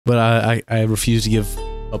but I refuse to give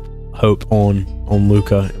up hope on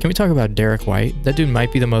Luka. Can we talk about Derek White? That dude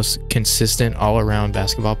might be the most consistent all-around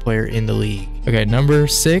basketball player in the league. Okay, number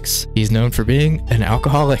 6. He's known for being an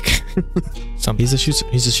alcoholic. He's a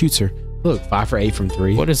shooter. Look, 5 for 8 from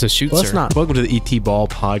 3. What is a shooter? Let's not. Welcome to the ET Ball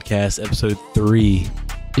Podcast, episode 3.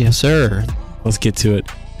 Yes, sir. Let's get to it.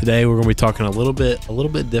 Today we're gonna be talking a little bit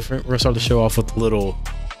different. We're gonna start the show off with a little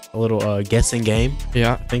guessing game.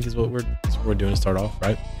 Yeah, I think is what we're doing to start off,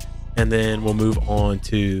 right? And then we'll move on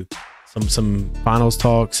to some finals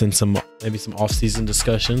talks and maybe some off-season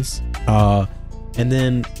discussions. And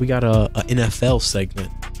then we got a NFL segment,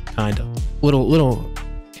 kind of little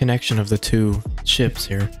connection of the two ships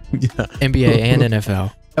here. Yeah. NBA and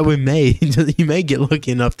NFL. And you may get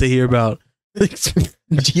lucky enough to hear about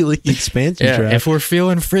G League expansion draft. If we're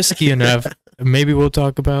feeling frisky enough, maybe we'll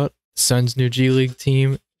talk about Suns' new G League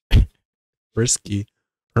team. Frisky.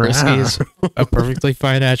 Frisky is a perfectly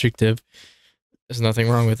fine adjective. There's nothing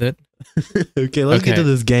wrong with it. Okay, let's get to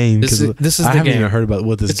this game. This is the I haven't game. even heard about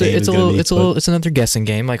what this game is going to be. It's another guessing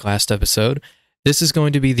game like last episode. This is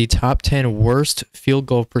going to be the top 10 worst field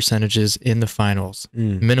goal percentages in the finals.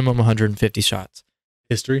 Minimum 150 shots.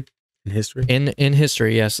 In history? In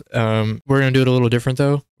history, yes. We're going to do it a little different,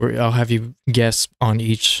 though. I'll have you guess on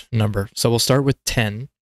each number. So we'll start with 10,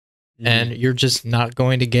 and you're just not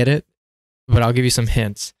going to get it, but I'll give you some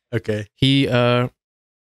hints. Okay. He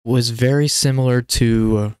was very similar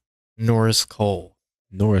to Norris Cole.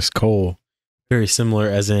 Norris Cole. Very similar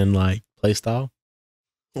as in, like, play style?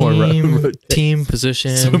 Team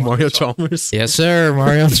position. So Mario Chalmers? Yes, sir.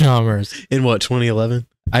 Mario Chalmers. In what, 2011?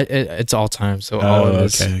 It's all time, so all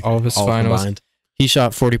of his finals. Combined. He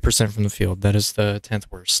shot 40% from the field. That is the 10th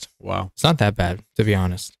worst. Wow. It's not that bad, to be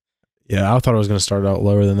honest. Yeah, I thought I was going to start out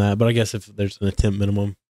lower than that, but I guess if there's an attempt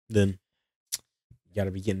minimum, then you got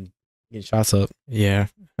to be getting shots up. Yeah.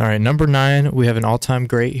 All right, number 9, we have an all-time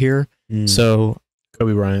great here. So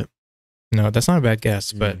Kobe Bryant. No, that's not a bad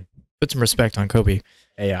guess, but put some respect on Kobe.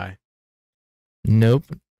 AI. Nope.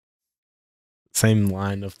 Same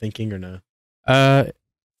line of thinking or no?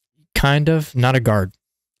 Kind of. Not a guard.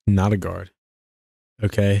 Not a guard.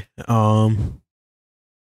 Okay.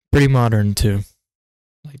 Pretty modern too.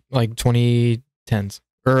 Like 2010s.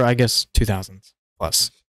 Or I guess 2000s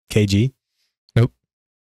plus. KG? Nope.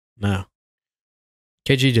 No.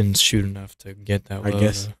 KG didn't shoot enough to get that low. I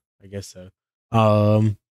guess so.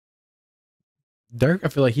 Dirk, I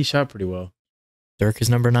feel like he shot pretty well. Dirk is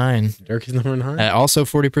number 9. Dirk is number 9? Also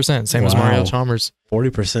 40%, same as Mario Chalmers.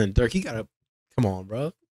 40%. Dirk, you gotta come on,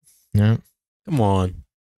 bro. Yeah. Come on.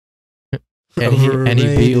 And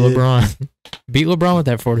he beat LeBron. Beat LeBron with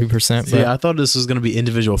that 40%. See, I thought this was gonna be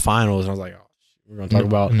individual finals. And I was like, oh, we're gonna talk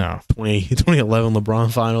about 2011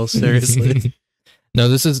 LeBron finals. Seriously. No,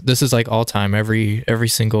 this is like all time. Every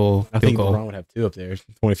single. I think LeBron would have 2 up there.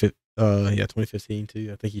 2015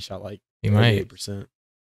 too. I think he shot like 8%.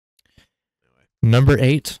 Number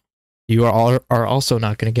 8. You are also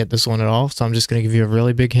not going to get this one at all, so I'm just going to give you a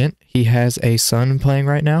really big hint. He has a son playing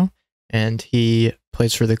right now, and he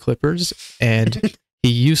plays for the Clippers, and he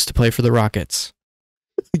used to play for the Rockets.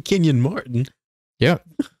 Kenyon Martin. Yeah,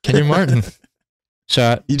 Kenyon Martin.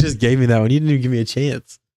 Shot. You just gave me that one. You didn't even give me a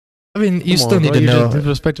chance. I mean, you still need to know.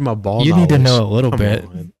 Disrespecting my ball. You need to know a little bit.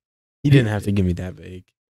 You didn't have to give me that big.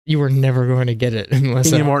 You were never going to get it unless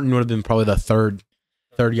Kenyon Martin would have been probably the third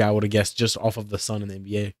guy I would have guessed just off of the sun in the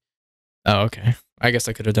NBA. Oh, okay. I guess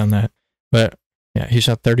I could have done that. But yeah, he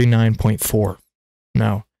shot 39.4.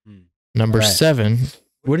 No. Number 7.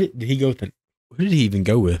 Where did he go with who did he even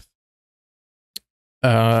go with?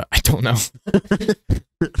 I don't know.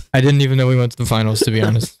 I didn't even know we went to the finals, to be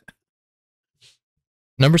honest.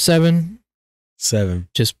 Number 7. 7.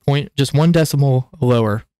 Just 1 decimal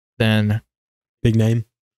lower than big name.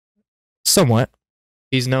 Somewhat.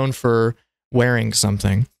 He's known for wearing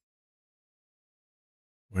something.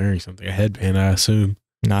 Wearing something. A headband, I assume.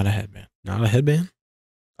 Not a headband. Not a headband?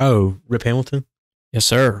 Oh, Rip Hamilton? Yes,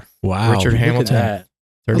 sir. Wow. Richard Hamilton.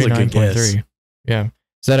 39.3. Yeah.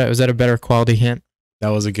 Was that a better quality hint? That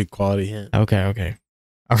was a good quality hint. Okay.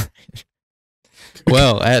 All right.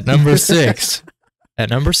 Well, at number 6.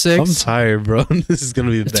 I'm tired, bro. This is going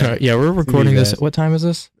to be bad. Yeah, we're recording this. What time is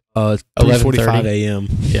this? 3:45 a.m.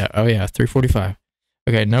 Yeah. Oh, yeah. 3:45.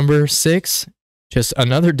 Okay. Number 6. Just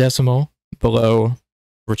another decimal below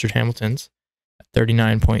Richard Hamilton's.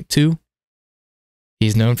 39.2.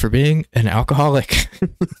 He's known for being an alcoholic.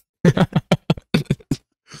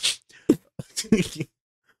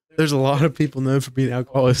 There's a lot of people known for being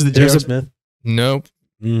alcoholics. Is it J.R. Smith? Nope.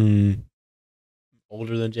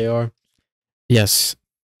 Older than JR? Yes.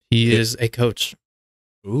 He is a coach.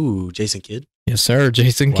 Ooh, Jason Kidd? Yes, sir.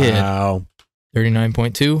 Jason Kidd. Wow.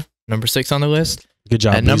 39.2. Number 6 on the list. Good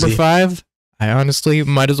job, At number Boozy. 5, I honestly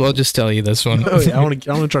might as well just tell you this one. Oh, yeah, I want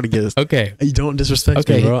to try to get this. Okay. You don't disrespect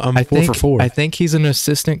Okay. me, bro. I'm I 4 think, for 4. I think he's an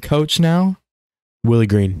assistant coach now. Willie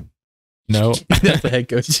Green. No. That's the head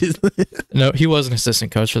coach. No, he was an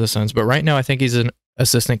assistant coach for the Suns, but right now I think he's an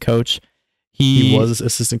assistant coach. He was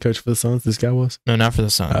assistant coach for the Suns. This guy was? No, not for the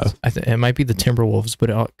Suns. Oh. I think it might be the Timberwolves, but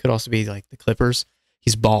it could also be like the Clippers.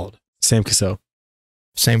 He's bald. Sam Cassell.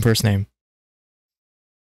 Same first name.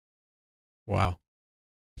 Wow.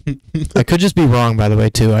 I could just be wrong, by the way,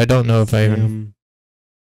 too. I don't know if I even.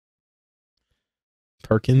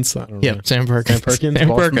 Perkins? I don't know. Yeah, Sam Perkins. Sam Perkins? Sam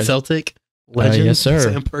Boston Perkins. Celtic? Legend? Yes, sir.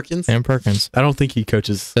 Sam Perkins? Sam Perkins. I don't think he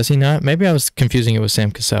coaches. Does he not? Maybe I was confusing it with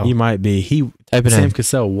Sam Cassell. He might be. Type it Sam in.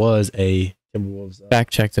 Cassell was a Timberwolves.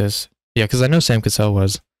 Fact check this. Yeah, because I know Sam Cassell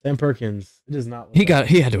was. Sam Perkins. It does not. He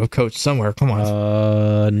had to have coached somewhere. Come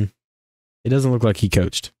on. It doesn't look like he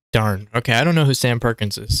coached. Darn. Okay, I don't know who Sam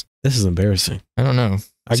Perkins is. This is embarrassing. I don't know.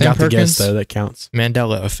 I Sam got the guess Perkins? though. That counts.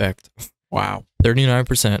 Mandela effect. Wow.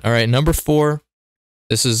 39%. All right, number 4.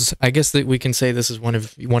 This is, I guess that we can say this is one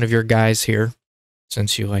of your guys here,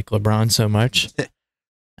 since you like LeBron so much.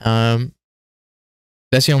 That's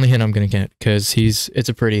the only hint I'm gonna get because it's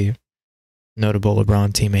a pretty notable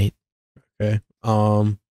LeBron teammate. Okay.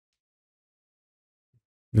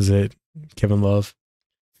 Is it Kevin Love?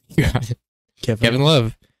 You got it. Kevin. Kevin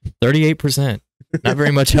Love, 38%. Not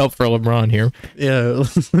very much help for LeBron here. Yeah.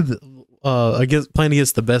 I guess playing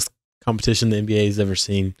against the best competition the NBA has ever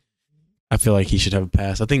seen. I feel like he should have a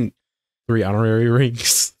pass. I think 3 honorary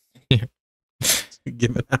rings. Yeah.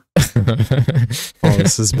 Give it out. Oh,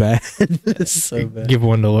 this is bad. This is so bad. Give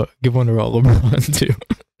one to LeBron too.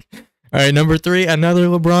 All right, number 3, another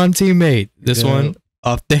LeBron teammate. This one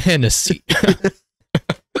off the Hennessy.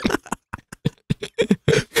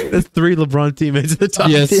 That's 3 LeBron teammates at the top.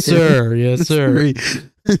 Yes, 10. sir. Yes, sir.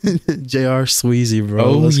 J.R. Sweezy, bro.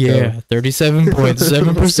 Oh, Let's yeah. go.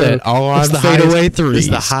 37.7%. All on It's the fadeaway highest- threes. It's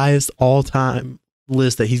the highest all-time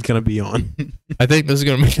list that he's going to be on. I think this is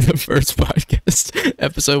going to make the first podcast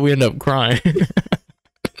episode we end up crying.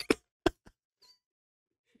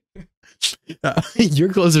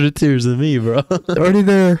 You're closer to tears than me, bro. Already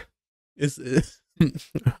there. It's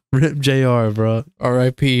Rip JR, bro.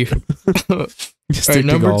 R.I.P. All right,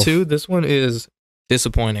 number 2. This one is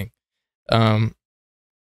disappointing. Most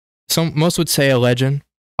would say a legend,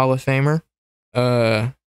 Hall of Famer.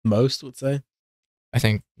 Most would say. I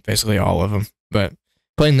think basically all of them, but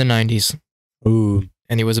played in the 90s, Ooh,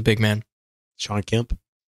 and he was a big man. Sean Kemp.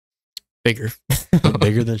 Bigger.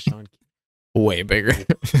 Bigger than Sean Kemp. Way bigger.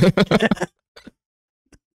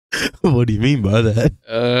 What do you mean by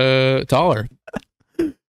that? Taller.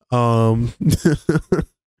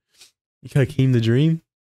 Hakeem the Dream?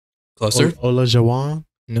 Closer? Olajuwon?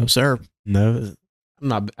 No, sir. No.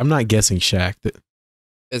 I'm not guessing Shaq.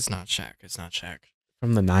 It's not Shaq. It's not Shaq.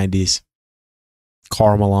 From the 90s.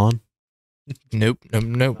 Karl Malone? Nope.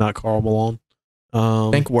 Nope. Not Karl Malone.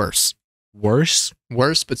 Think worse. Worse?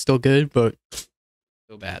 Worse, but still good, but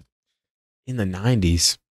still bad. In the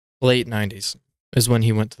 90s. Late 90s is when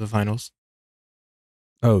he went to the finals.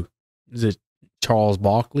 Oh, is it Charles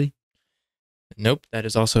Barkley? Nope. That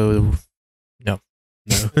is also... No,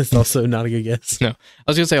 it's also not a good guess. No. I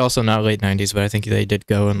was going to say also not late 90s, but I think they did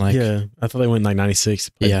go in like... Yeah, I thought they went in like 96.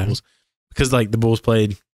 To play Yeah. the Bulls. Because like the Bulls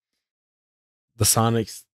played the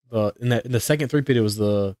Sonics. In the second three-peat, it was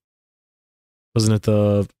wasn't it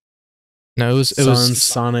the No, it was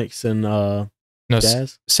Sonics, and no,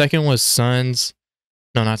 Jazz? second was Suns.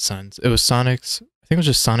 No, not Suns. It was Sonics. I think it was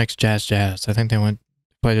just Sonics, Jazz. I think they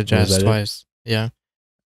played the Jazz that it? twice. Yeah.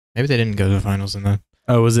 Maybe they didn't go to the finals in that.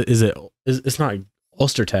 Oh, it's not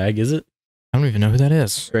Ulstertag, is it? I don't even know who that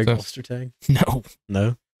is. Greg So- Ulstertag? No.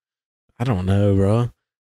 No. I don't know, bro.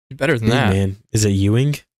 Better than Hey, that. man. Is it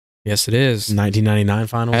Ewing? Yes, it is. 1999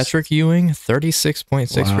 finals? Patrick Ewing,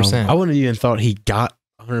 36.6%. Wow. I wouldn't have even thought he got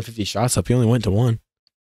 150 shots up. He only went to 1.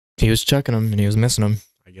 He was chucking them and he was missing them.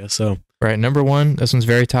 I guess so. Right, number 1. This one's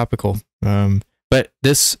very topical. But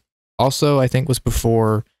this also, I think, was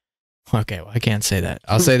before. Okay, well, I can't say that.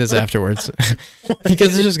 I'll say this afterwards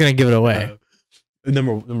because it's just gonna give it away.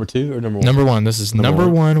 Number 2 or number 1? Number 1. This is number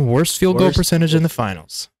one worst field goal Worst percentage in the field-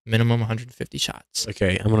 finals. Minimum 150 shots.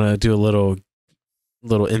 Okay, I'm gonna do a little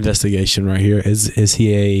investigation right here. Is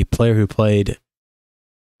he a player who played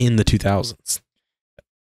in the 2000s?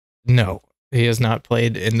 No, he has not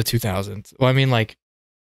played in the 2000s. Well, I mean, like,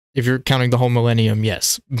 if you're counting the whole millennium,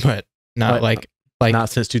 yes, but not like Not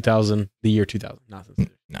since 2000, the year 2000. Not since.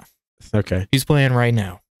 no. Okay. He's playing right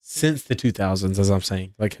now. Since the 2000s, as I'm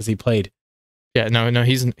saying. Like, has he played Yeah, no,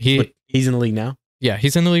 he's But he's in the league now. yeah,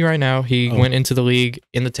 he's in the league right now. He went into the league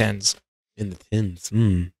in the tens. In the tens.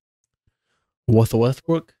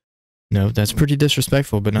 Westbrook? No, that's pretty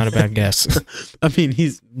disrespectful, but not a bad guess. I mean,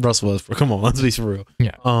 he's Russell Westbrook. Come on, let's be for real.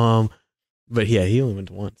 Yeah. But yeah, he only went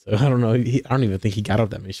to one, so I don't know. I don't even think he got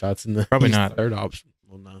up that many shots in the Probably not. third option.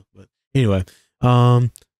 Well, no, but anyway,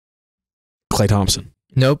 Klay Thompson.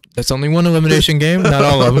 Nope, that's only one elimination game, not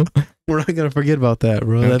all of them. We're not gonna forget about that,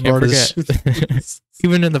 bro. That Can't part is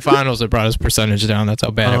Even in the finals, it brought his percentage down. That's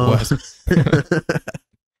how bad it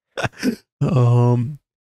was.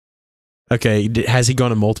 Okay, has he gone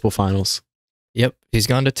to multiple finals? Yep, he's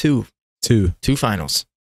gone to two finals.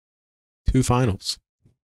 Two finals.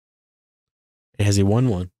 Has he won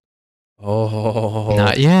one? Oh,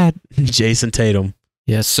 Not yet. Jason Tatum.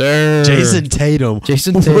 Yes, sir. Jason Tatum.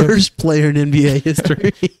 Worst player in NBA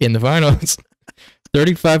history. In the finals.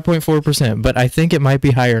 35.4%, but I think it might be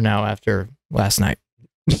higher now after last night.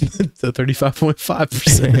 So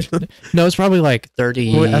 35.5%. No, it's probably like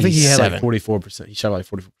 30. Well, I think he had like 44%. He shot like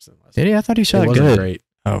 44% last night. Did he? I thought he shot it wasn't good. Great.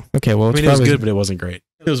 Oh, okay. Well, I mean, it was good, but it wasn't great.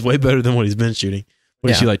 It was way better than what he's been shooting. What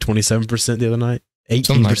did he shoot, like 27% the other night?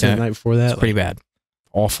 18% the night before that? It's pretty bad.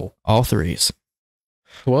 Awful. All threes.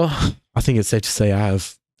 Well, I think it's safe to say I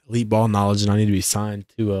have elite ball knowledge and I need to be signed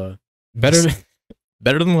to better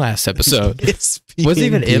than last episode. Was it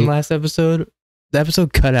even in last episode? The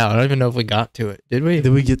episode cut out. I don't even know if we got to it. Did we?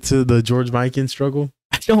 Did we get to the George Mikan struggle?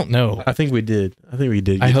 I don't know. I think we did. I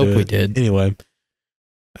hope we did. Anyway,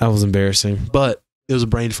 that was embarrassing, but it was a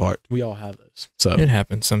brain fart. We all have those. So it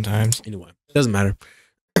happens sometimes. Anyway, doesn't matter.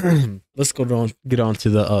 Let's get on to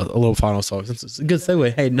the a little final talk. It's a good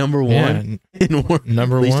segue. Hey, number one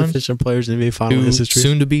least efficient players in NBA Finals history.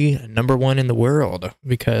 Soon to be number one in the world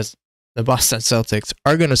because the Boston Celtics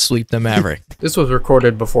are going to sweep the Mavericks. This was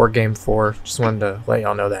recorded before Game 4. Just wanted to let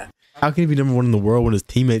y'all know that. How can he be number one in the world when his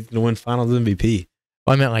teammate's going to win Finals MVP?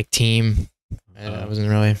 Well, I meant like team. I wasn't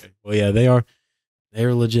really. Okay. Well, yeah, they are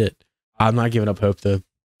legit. I'm not giving up hope though.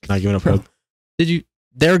 Not giving up hope.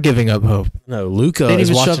 They're giving up hope. No, Luka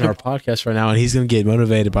is watching our podcast right now, and he's going to get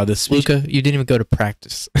motivated by this speech. Luka, you didn't even go to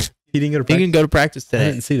practice. He didn't go to practice? He didn't go to practice today.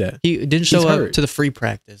 I didn't see that. He didn't show up to the free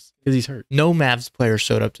practice. Because he's hurt. No Mavs players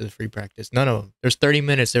showed up to the free practice. None of them. There's 30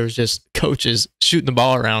 minutes. There was just coaches shooting the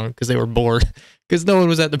ball around because they were bored. Because no one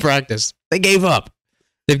was at the practice. They gave up.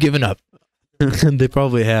 They've given up. They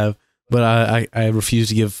probably have. But I refuse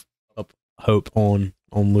to give up hope on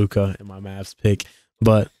Luka and my Mavs pick.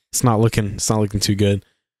 But it's not looking too good.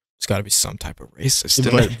 It's got to be some type of racist.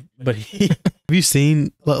 But have you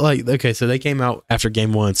seen, like, okay, so they came out after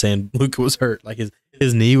game one saying Luka was hurt. Like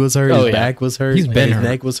his knee was hurt, his back was hurt, his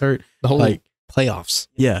neck was hurt. The whole playoffs.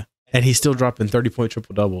 Yeah. And he's still dropping 30-point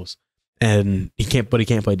triple doubles. And he can't play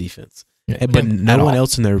defense. Yeah, but no one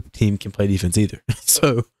else in their team can play defense either.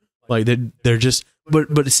 So like they're just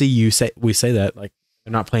but see we say that like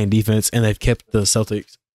they're not playing defense and they've kept the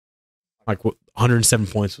Celtics like 107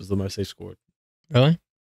 points was the most they've scored. Really?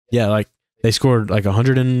 Yeah, like they scored like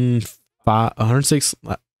 106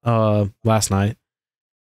 last night.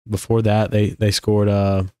 Before that, they scored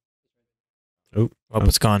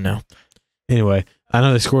it's gone now. Anyway, I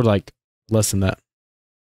know they scored like less than that.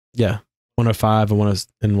 Yeah, 105 and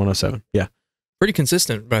 107. Yeah, pretty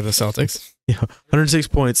consistent by the Celtics. Yeah, 106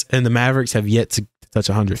 points, and the Mavericks have yet to touch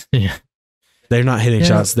 100. Yeah, they're not hitting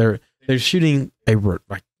shots. They're shooting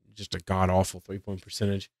just a god awful 3-point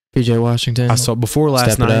percentage. PJ Washington. I saw before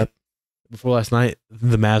last night,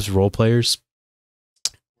 the Mavs role players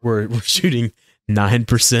were shooting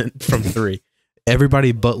 9% from three.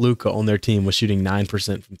 Everybody but Luka on their team was shooting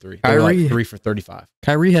 9% from three. They were like 3 for 35.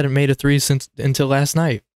 Kyrie hadn't made a three until last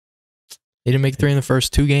night. He didn't make three in the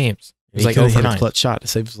first two games. It was like 0 for 9. A clutch shot to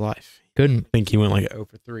save his life. Couldn't. I think he went like 0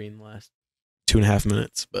 for 3 in the last 2.5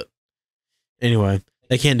 minutes. But anyway,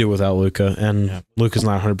 they can't do it without Luka, and Luka's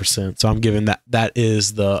not 100%. So I'm giving that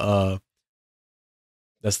is the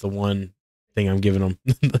that's the one thing I'm giving them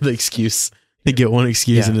the excuse. They get one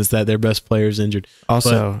excuse, and it's that their best player is injured.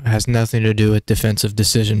 Also, has nothing to do with defensive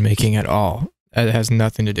decision making at all. It has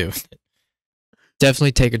nothing to do with it.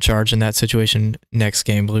 Definitely take a charge in that situation next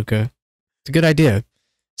game, Luka. It's a good idea,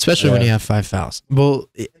 especially when you have 5 fouls. Well,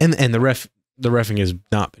 and the reffing has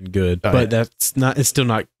not been good, but it's still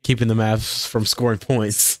not keeping the Mavs from scoring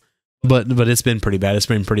points. But it's been pretty bad. It's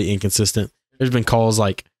been pretty inconsistent. There's been calls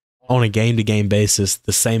like on a game-to-game basis,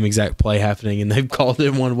 the same exact play happening, and they've called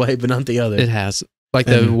it one way but not the other. It has. Like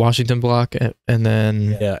the Washington block, and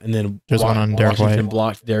then there's one on Derek White. Washington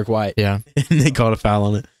blocked Derek White. Yeah. And they called a foul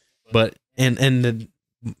on it. But and the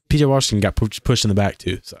PJ Washington got pushed in the back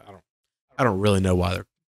too. So I don't really know why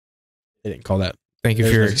they didn't call that. Thank you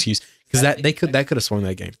for your excuse. because that could have swung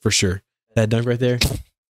that game for sure. That dunk right there.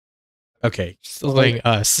 Okay, Still saying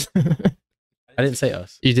us. I didn't say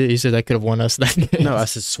us. You did. You said that could have won us that game. No, I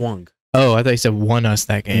said swung. Oh, I thought you said won us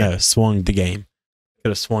that game. No, swung the game. Could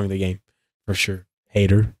have swung the game for sure.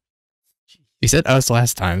 Hater. You said us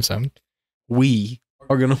last time, so We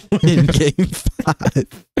are gonna win game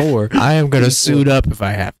 5 or I am gonna suit up if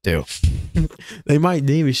I have to. they might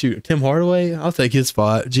need me shoot. Tim Hardaway, I'll take his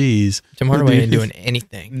spot. Jeez. Tim Hardaway ain't doing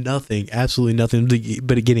anything. Nothing. Absolutely nothing.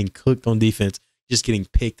 But getting cooked on defense, just getting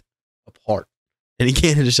picked apart. And he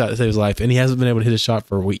can't hit a shot to save his life. And he hasn't been able to hit a shot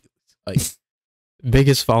for a week. Like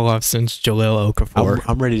Biggest fall off since Jahlil Okafor.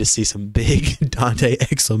 I'm ready to see some big Dante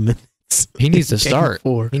Exum minutes. He needs to Game start.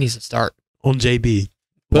 4 He needs to start. on JB.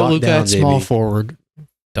 Put Lock Luka down at small JB. forward.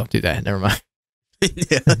 Don't do that. Never mind.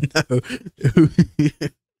 Yeah, no.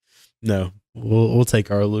 No. We'll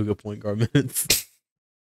take our Luka point guard minutes.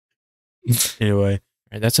 Anyway. All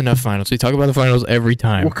right, that's enough finals. We talk about the finals every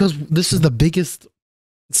time. Well, because this is the biggest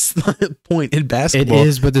point in It basketball.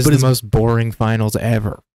 is, but this is the most boring finals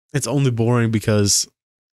ever. It's only boring because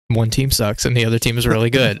One team sucks and the other team is really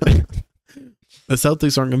good. the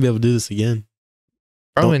Celtics aren't going to be able to do this again.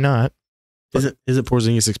 Probably not. Isn't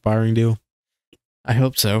Porzingis expiring deal? I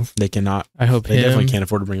hope so. They cannot. I hope They him. definitely can't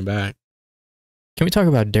afford to bring him back. Can we talk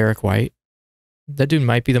about Derek White? That dude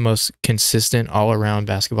might be the most consistent all-around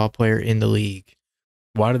basketball player in the league.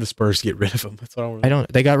 Why did the Spurs get rid of him? That's what I want. I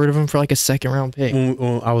don't. They got rid of him for like a second-round pick.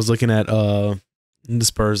 When I was looking at the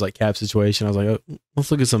Spurs like cap situation, I was like, oh,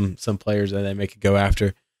 let's look at some players that they make it go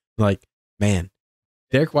after. Like, man,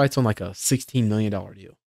 Derek White's on like a $16 million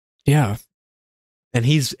deal, Yeah, and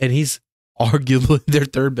he's arguably their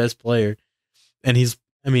third best player, and he's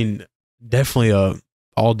definitely a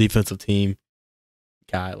all defensive team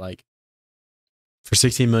guy. Like for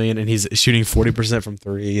 $16 million, and he's shooting 40% from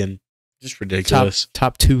three, and just ridiculous.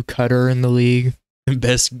 top 2 cutter in the league.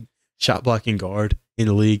 Best shot blocking guard in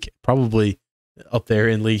the league, probably up there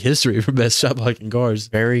in league history for best shot blocking guards.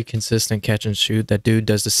 Very consistent catch and shoot. That dude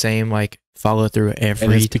does the same like follow through every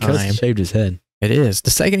And it's because time. he shaved his head. It is. The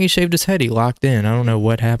second he shaved his head, he locked in. I don't know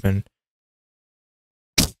what happened.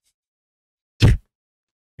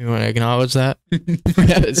 You want to acknowledge that? We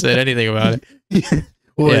haven't said anything about it.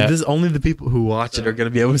 Well, Yeah. this only the people who watch it are going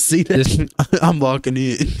to be able to see that. I'm locking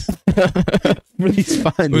in for these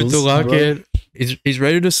finals. With the lock bro. in, he's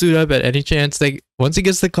ready to suit up at any chance. Once he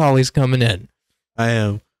gets the call, he's coming in. I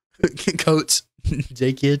am. Coach,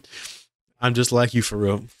 J Kid, I'm just like you for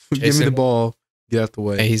real. Give me Jason. the ball. Get out the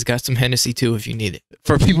way. Hey, he's got some Hennessy too if you need it.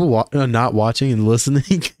 For people not watching and listening,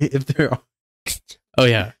 if they're Oh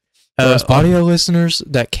yeah. Uh, Audio listeners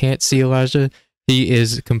that can't see Elijah, he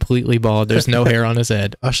is completely bald. There's no hair on his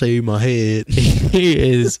head. I'll show you my head. He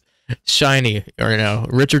is shiny right now,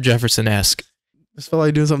 Richard Jefferson-esque. Just felt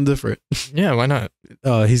like doing something different. Yeah, why not?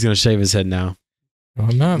 He's gonna shave his head now.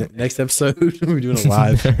 I'm not. Next episode, we're doing a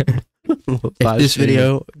live. If live this stream.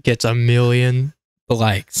 video gets 1 million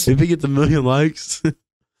likes, If we get the 1 million likes,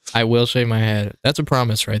 I will shave my head. That's a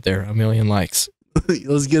promise right there. 1 million likes.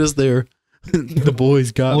 let's get us there. The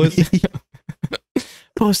boys got me.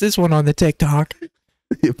 Post this one on the TikTok.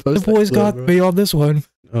 The boys got me on this one.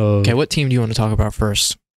 Okay, what team do you want to talk about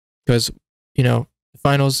first? Because, the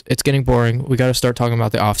finals, it's getting boring. We got to start talking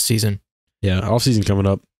about the off season. Yeah, off season coming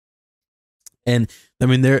up, and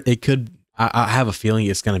I have a feeling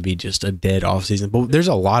it's gonna be just a dead off season. But there's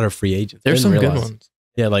a lot of free agents. There's I some didn't good realize. ones.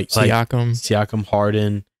 Yeah, like Siakam.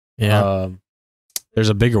 Harden. Yeah. There's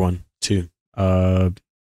a bigger one too.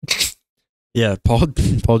 Yeah, Paul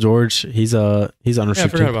George. He's unrestricted. I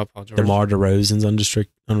forgot about Paul George. DeMar DeRozan's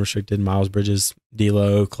unrestricted. Miles Bridges,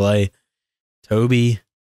 D'Lo, Clay, Toby.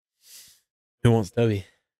 Who wants Toby?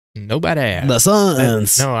 Nobody. The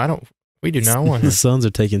Suns. No, I don't. We do not want The him. Suns are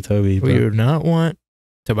taking Toby. We bro. do not want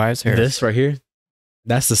Tobias Harris. This right here,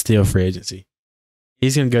 that's the steal free agency.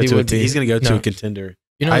 He's gonna go He to would be. he's gonna go to No. a contender.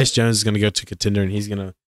 You know, Tyus Jones is gonna go to a contender, and he's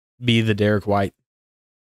gonna be the Derek White,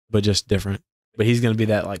 but just different. But he's gonna be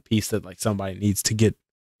that like piece that like somebody needs to get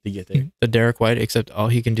there. the Derek White, except all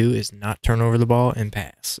he can do is not turn over the ball and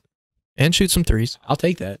pass and shoot some threes. I'll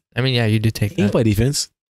take that. I mean, yeah, you did take He can that. play defense.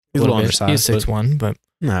 He's a little bit. undersized. He's 6'1", but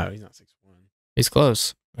no, he's not 6'1". he's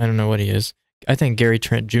close. I don't know what he is. I think Gary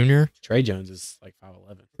Trent Jr. Trey Jones is like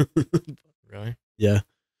 5'11". Really? Yeah,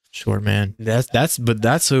 Short man.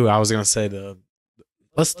 that's who I was gonna say.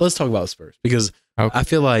 Let's talk about the Spurs because Okay. I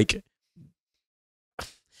feel like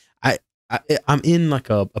I'm in like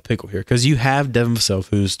a pickle here because you have Devin Vassell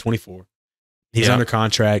who's 24. He's Yeah. under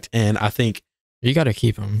contract, and I think You got to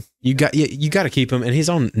keep him. you got to keep him, and he's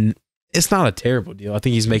on. It's not a terrible deal. I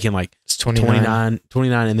think he's making like It's 29.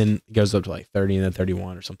 29, and then it goes up to like 30 and then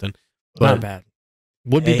 31 or something. But Not bad.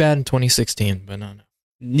 Would be bad in 2016, but no.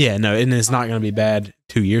 Yeah, no, and it's not going to be bad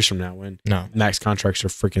 2 years from now when max contracts are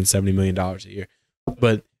freaking $70 million a year.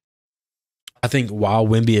 But I think while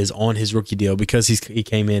Wemby is on his rookie deal, because he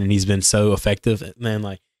came in and he's been so effective, man,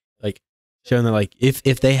 like showing that like if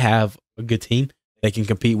they have a good team, they can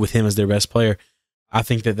compete with him as their best player. I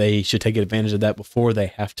think that they should take advantage of that before they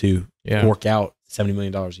have to fork out $70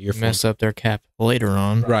 million a year. Mess up their cap later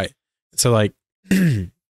on, right? So like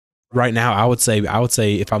right now, I would say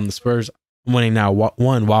if I'm the Spurs, I'm winning now.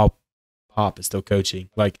 One, while Pop is still coaching,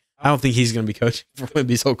 like I don't think he's going to be coaching for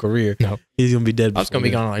Wemby's whole career. No, he's going to be dead. Pop's going to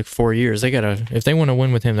be gone in like 4 years. They gotta, if they want to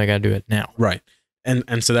win with him, they got to do it now. Right,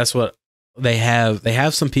 and so that's what they have. They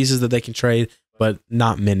have some pieces that they can trade, but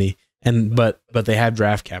not many. And but they have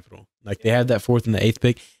draft capital. Like they have that 4th and the 8th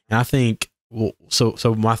pick. And I think so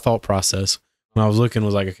my thought process when I was looking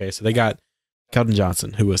was like, okay, so they got Keldon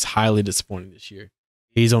Johnson, who was highly disappointing this year.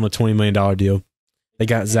 He's on a $20 million deal. They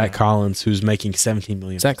got Zach Collins, who's making $17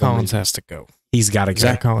 million. Zach Collins has to go. He's got to go.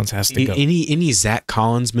 Zach Collins has to go. Any Zach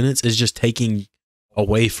Collins minutes is just taking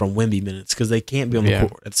away from Wemby minutes because they can't be on the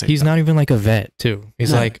court at the same time. He's not even like a vet, too.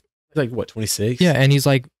 He's like what, 26? Yeah, and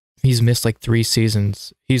he's missed like 3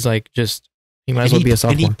 seasons. He's like he might as well be a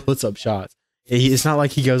sophomore. And he puts up shots. It's not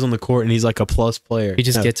like he goes on the court and he's like a plus player. He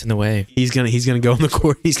just gets in the way. He's gonna go on the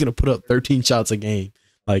court. He's gonna put up 13 shots a game.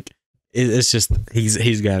 Like it's just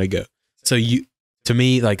he's got to go. So to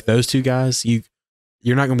me, like those two guys,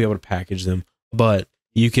 you're not gonna be able to package them, but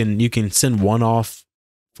you can send one off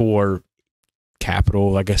for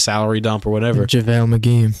capital, like a salary dump or whatever. JaVale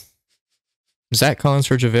McGee. Zach Collins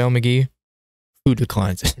for JaVale McGee. Who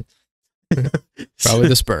declines it? Probably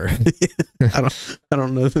the Spurs. I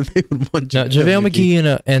don't know that they would want JaVale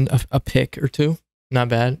McGee and a pick or two. Not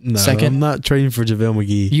bad. No, Second, I'm not trading for JaVale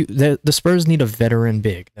McGee. The Spurs need a veteran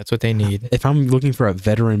big. That's what they need. If I'm looking for a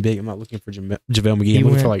veteran big, I'm not looking for JaVale McGee. I'm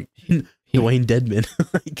looking for like Dwayne Dedman.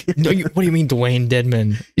 What do you mean Dwayne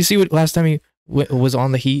Dedman? You see what last time he was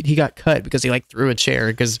on the Heat, he got cut because he like threw a chair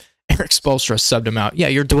because Eric Spoelstra subbed him out. Yeah,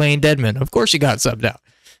 you're Dwayne Dedman. Of course you got subbed out.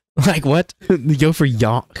 Like what? Go for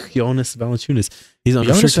Jonas Valanciunas. He's on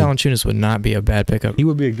Jonas Valanciunas would not be a bad pickup. He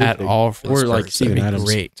would be a good at pick. all for the Spurs. Or like Steven Adams.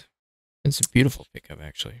 Great. It's a beautiful pickup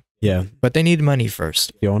actually. Yeah, but they need money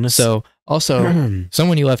first. Jonas. So also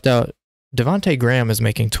someone you left out, Devontae Graham is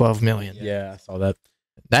making $12 million. Yeah, I saw that.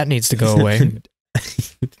 That needs to go away.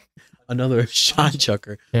 Another shot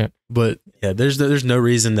chucker. Yeah, but yeah, there's no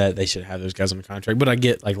reason that they should have those guys on the contract. But I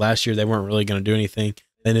get like last year they weren't really going to do anything.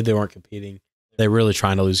 They knew they weren't competing. They're really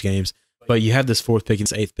trying to lose games. But you have this 4th pick and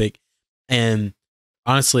this 8th pick, and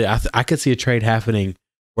honestly, I could see a trade happening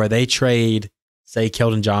where they trade, say,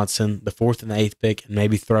 Keldon Johnson, the 4th and the 8th pick, and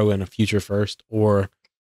maybe throw in a future first, or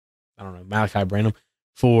I don't know, Malachi Branham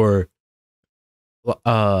for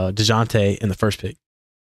DeJounte in the 1st pick.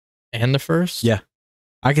 And the 1st? Yeah,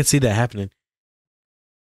 I could see that happening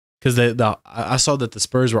because I saw that the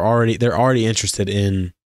Spurs were already interested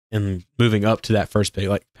in moving up to that 1st pick,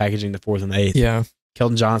 like packaging the 4th and the 8th. Yeah,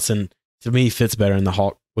 Keldon Johnson to me fits better in the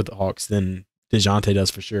Hawks than DeJounte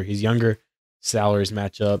does for sure. He's younger, salaries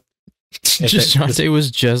match up. DeJounte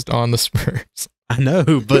was just on the Spurs. I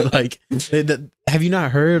know, but like, have you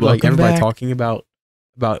not heard like everybody talking about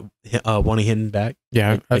wanting him back?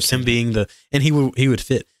 Yeah, like him being and he would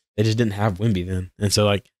fit. They just didn't have Wemby then, and so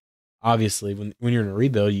like obviously when you're in a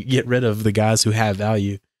rebuild, you get rid of the guys who have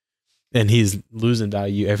value, and he's losing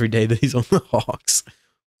value every day that he's on the Hawks.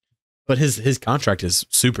 But his contract is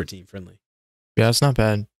super team friendly. Yeah, it's not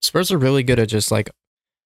bad. Spurs are really good at just like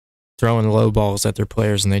throwing low balls at their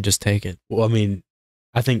players and they just take it. Well, I mean,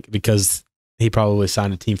 I think because he probably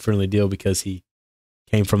signed a team friendly deal because he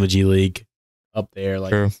came from the G League up there.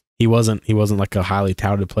 Like True. he wasn't like a highly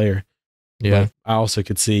touted player. Yeah. But I also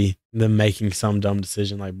could see them making some dumb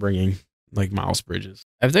decision like bringing like Miles Bridges.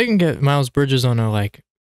 If they can get Miles Bridges on a like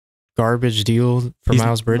garbage deal for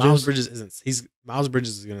Miles Bridges. Miles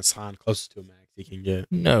Bridges is going to sign closest to a max he can get.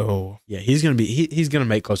 No. Yeah, he's going to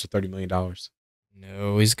make close to $30 million.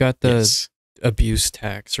 No, he's got the abuse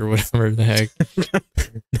tax or whatever the heck.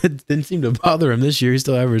 It didn't seem to bother him this year. He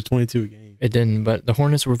still averaged 22 a game. It didn't, but the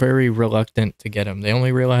Hornets were very reluctant to get him. They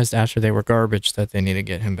only realized after they were garbage that they need to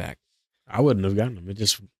get him back. I wouldn't have gotten him. It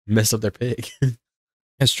just messed up their pick.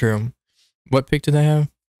 That's true. What pick do they have?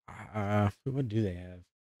 What do they have?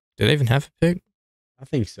 Do they even have a pick? I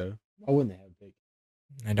think so. Why wouldn't they have a pick?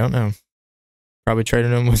 I don't know. Probably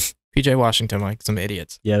traded him with PJ Washington like some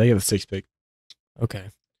idiots. Yeah, they got the 6th pick. Okay.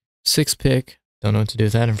 6th pick. Don't know what to do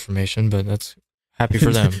with that information, but that's happy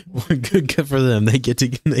for them. good for them. They could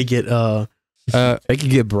get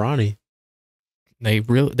Bronny.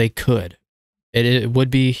 They could. It would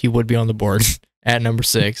be, he would be on the board at number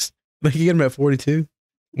 6. Like you get him at 42.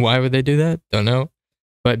 Why would they do that? Don't know.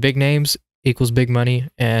 But big names equals big money,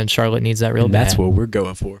 and Charlotte needs that real And bad. that's what we're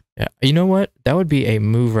going for. Yeah. You know what? That would be a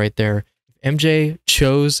move right there. MJ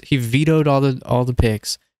he vetoed all the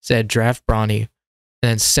picks, said draft Bronny, and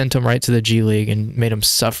then sent him right to the G League and made him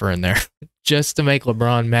suffer in there just to make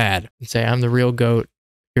LeBron mad and say, I'm the real GOAT.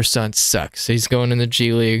 Your son sucks. He's going in the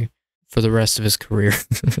G League for the rest of his career.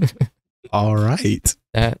 All right.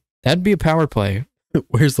 That'd be a power play.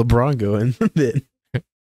 Where's LeBron going then?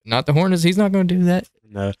 Not the Hornets. He's not going to do that.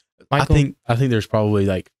 No. Michael? I think there's probably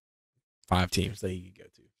like 5 teams that he could go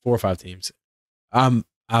to. 4 or 5 teams.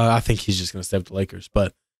 I think he's just going to stay with the Lakers.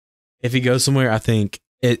 But if he goes somewhere, I think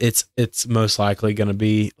it's most likely going to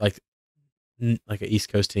be like an East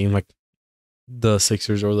Coast team, like the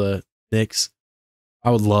Sixers or the Knicks. I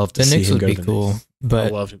would love to see him go to the cool, Knicks. but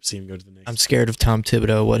I'd love to see him go to the Knicks. I'm scared of Tom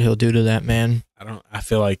Thibodeau, what he'll do to that man. I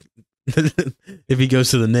feel like if he goes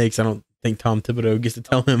to the Knicks, I don't think Tom Thibodeau gets to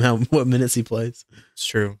tell him what minutes he plays. It's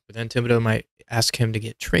true. But then Thibodeau might ask him to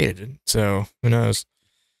get traded. So who knows?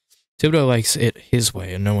 Thibodeau likes it his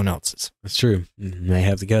way and no one else's. That's true. May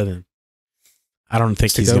have to go then. I don't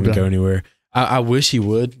think he's going to go anywhere. I wish he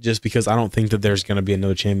would, just because I don't think that there's going to be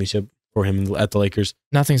another championship for him at the Lakers.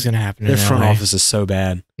 Nothing's going to happen. Their front office is so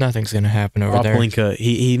bad. Nothing's going to happen over there. Pelinka,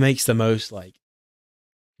 he makes the most like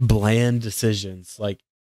bland decisions, like,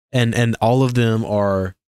 and all of them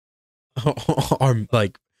are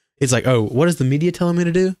like, it's like, oh, what is the media telling me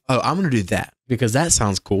to do? Oh, I'm going to do that because that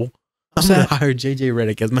sounds cool. I'm going to hire JJ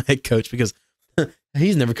Redick as my head coach because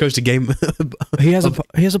he's never coached a game. He has a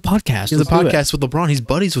podcast. He has a podcast with LeBron. He's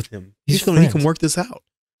buddies with him. He can work this out.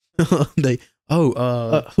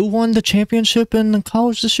 Who won the championship in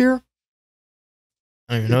college this year?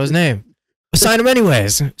 I don't even know his name. Sign him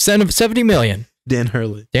anyways. Send him $70 million. Dan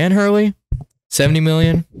Hurley. 70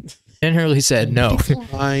 million. Dan Hurley said no.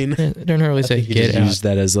 Fine. Dan Hurley said he get out. used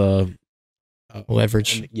that as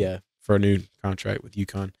leverage. For a new contract with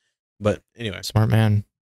UConn. But anyway, smart man.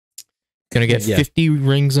 Gonna get 50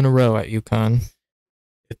 rings in a row at UConn.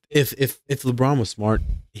 If LeBron was smart,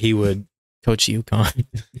 he would coach UConn.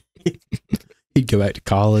 He'd go back to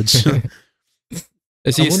college.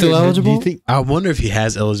 Is he still eligible? I wonder if he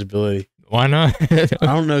has eligibility. Why not? I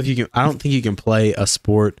don't know if you can. I don't think you can play a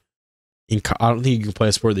sport. I don't think you can play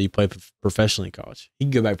a sport that you play professionally in college. He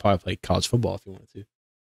can go back and probably play college football if he wanted to.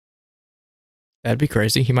 That'd be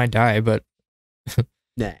crazy. He might die, but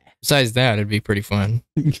nah. Besides that, it'd be pretty fun.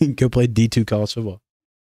 You can go play D2 college football.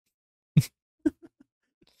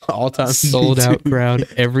 All time sold D2. out crowd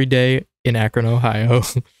every day in Akron, Ohio.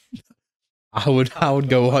 I would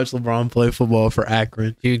go watch LeBron play football for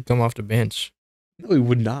Akron. He'd come off the bench. No, he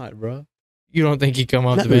would not, bro. You don't think he'd come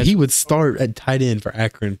off the bench? He would start at tight end for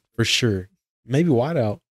Akron for sure. Maybe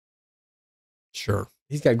wideout. Sure.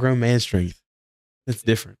 He's got grown man strength. That's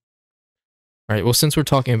different. All right. Well, since we're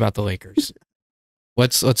talking about the Lakers,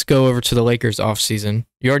 let's go over to the Lakers offseason.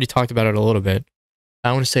 You already talked about it a little bit.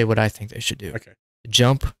 I want to say what I think they should do. Okay.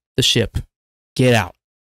 Jump the ship. Get out.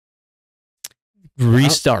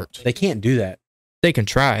 Restart. They can't do that. They can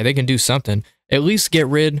try. They can do something. At least get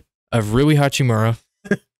rid of Rui Hachimura.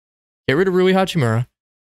 Get rid of Rui Hachimura.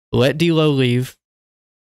 Let D'Lo leave.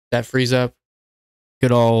 That frees up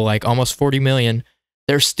good old like almost $40 million.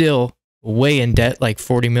 They're still way in debt, like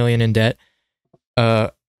 $40 million in debt.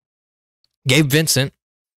 Gabe Vincent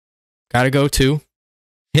got to go too.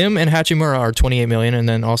 Him and Hachimura are $28 million, and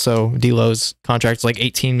then also D'Lo's contract's like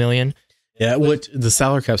 $18 million. Yeah, which the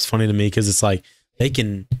salary cap's funny to me because it's like they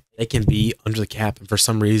can be under the cap, and for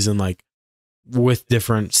some reason, like with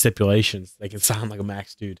different stipulations, they can sign like a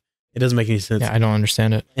max dude. It doesn't make any sense. Yeah, I don't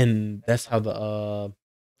understand it. And that's how the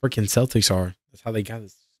freaking Celtics are. That's how they got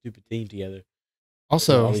this stupid team together.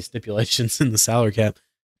 Also, all these stipulations in the salary cap,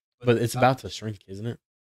 but it's about to shrink, isn't it?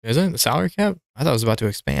 Isn't it the salary cap? I thought it was about to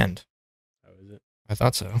expand. Oh, is it? I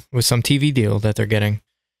thought so. With some TV deal that they're getting.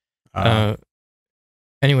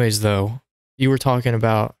 Anyways, though, you were talking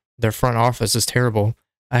about their front office is terrible.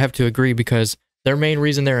 I have to agree because their main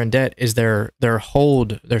reason they're in debt is their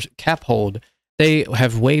cap hold. They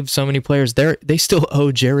have waived so many players. They still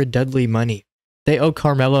owe Jared Dudley money. They owe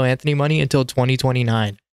Carmelo Anthony money until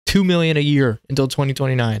 2029. $2 million a year until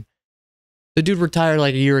 2029. The dude retired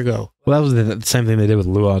like a year ago. Well, that was the same thing they did with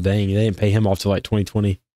Luol Deng. They didn't pay him off till like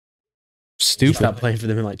 2020. Stupid. He stopped playing for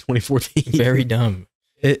them in like 2014. Very dumb.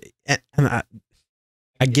 I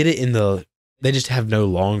get it they just have no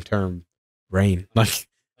long-term brain. Like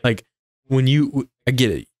when I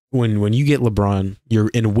get it. When you get LeBron, you're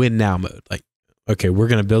in win now mode. Like, okay, we're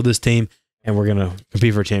going to build this team and we're going to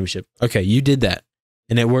compete for a championship. Okay, you did that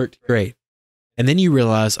and it worked great. And then you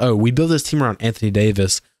realize, oh, we built this team around Anthony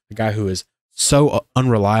Davis, a guy who is so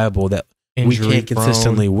unreliable that we can't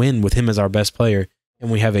consistently win with him as our best player. And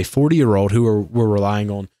we have a 40-year-old who we're relying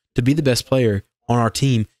on to be the best player on our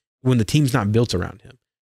team when the team's not built around him.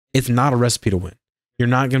 It's not a recipe to win. You're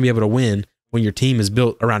not going to be able to win when your team is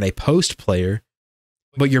built around a post player,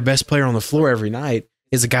 but your best player on the floor every night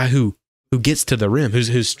is a guy who gets to the rim,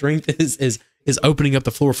 whose strength is opening up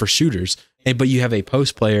the floor for shooters. But you have a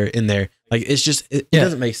post player in there. Like, it's just, it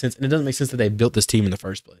doesn't make sense. And it doesn't make sense that they built this team in the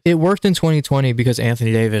first place. It worked in 2020 because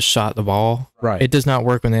Anthony Davis shot the ball. Right. It does not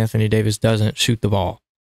work when Anthony Davis doesn't shoot the ball.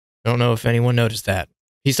 I don't know if anyone noticed that.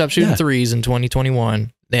 He stopped shooting threes in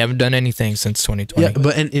 2021. They haven't done anything since 2020. Yeah,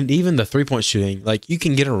 but and even the 3-point shooting, like, you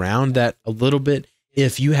can get around that a little bit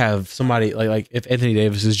if you have somebody like if Anthony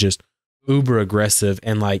Davis is just uber aggressive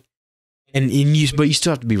and but you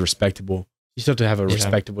still have to be respectable. You still have to have a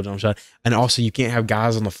respectable jump shot. And also you can't have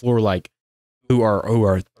guys on the floor like who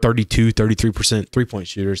are 32, 33% 3-point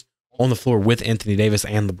shooters on the floor with Anthony Davis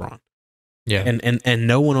and LeBron. Yeah. And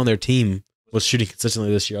no one on their team was shooting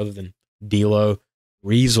consistently this year other than D'Lo.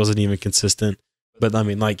 Reeves wasn't even consistent. But I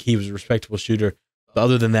mean, like, he was a respectable shooter. But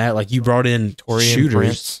other than that, like, you brought in Torian shooters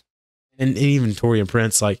Prince. and even Torian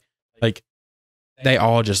Prince, like they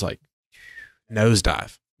all just like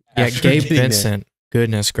nosedive. Yeah, after Gabe getting there. Vincent.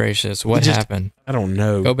 Goodness gracious, what happened? I don't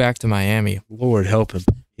know. Go back to Miami. Lord help him.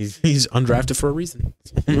 He's undrafted for a reason.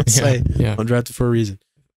 I'm gonna say undrafted for a reason.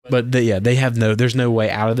 But they have there's no way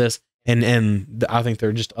out of this. And I think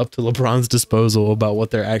they're just up to LeBron's disposal about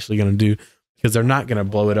what they're actually going to do, because they're not going to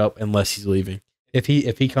blow it up unless he's leaving. If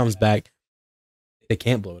he comes back, they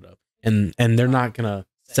can't blow it up. And they're not going to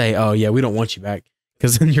say, "Oh yeah, we don't want you back,"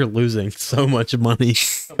 because then you're losing so much money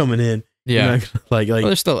coming in. Yeah. Like Well,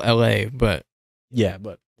 they're still LA, but yeah,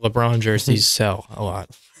 but LeBron jerseys sell a lot.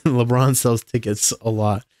 LeBron sells tickets a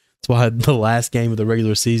lot. That's why the last game of the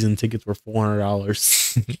regular season tickets were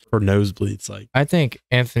 $400 for nosebleeds. Like, I think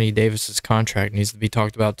Anthony Davis's contract needs to be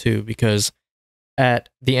talked about too, because at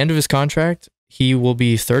the end of his contract, he will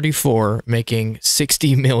be 34, making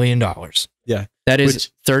 $60 million. Yeah. That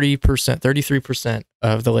is 30%, 33%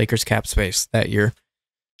 of the Lakers cap space that year.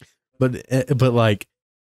 But like,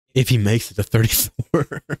 if he makes it to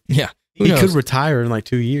 34, yeah, he could retire in like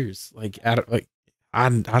 2 years. Like, I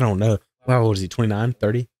don't know. How old is he? 29,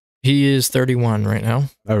 30? He is 31 right now.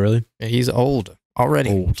 Oh, really? Yeah, he's old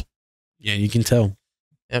already. Old. Yeah, you can tell.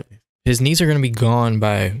 Yep. His knees are going to be gone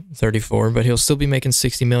by 34, but he'll still be making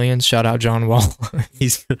 60 million. Shout out John Wall.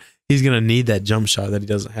 He's going to need that jump shot that he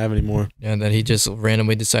doesn't have anymore. Yeah, that he just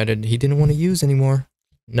randomly decided he didn't want to use anymore.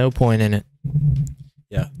 No point in it.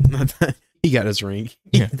 Yeah. He got his ring.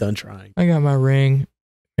 He's done trying. I got my ring,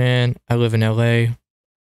 and I live in LA.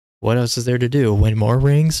 What else is there to do? Win more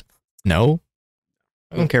rings? No.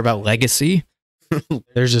 I don't care about legacy.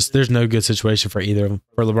 There's no good situation for either of them.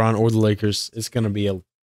 For LeBron or the Lakers, it's going to be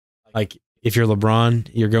if you're LeBron,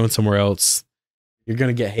 you're going somewhere else. You're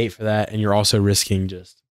going to get hate for that, and you're also risking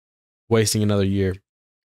just wasting another year.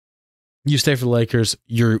 You stay for the Lakers,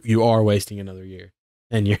 you are wasting another year,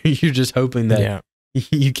 and you're just hoping that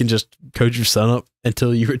you can just coach your son up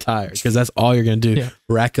until you retire, because that's all you're going to do. Yeah.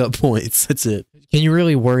 Rack up points. That's it. Can you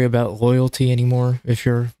really worry about loyalty anymore if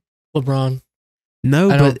you're LeBron?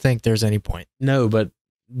 No, I don't think there's any point. No, but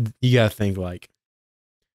you got to think, like,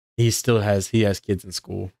 he has kids in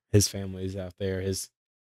school. His family's out there. His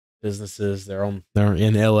businesses, they're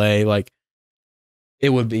in LA. Like, it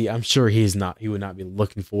would be, I'm sure he would not be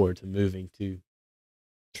looking forward to moving to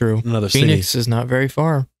another city. Phoenix is not very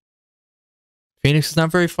far. He's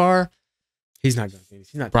not going to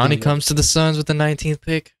Phoenix. He's not. Bronny comes to the Suns with the 19th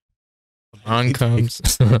pick. LeBron comes.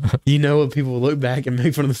 You know what? People will look back and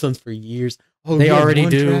make fun of the Suns for years. Oh, they already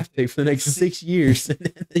do. Draft pick for the next 6 years.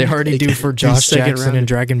 They already do for Josh Jackson and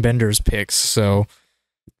Dragon Bender's picks. So,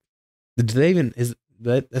 do they even?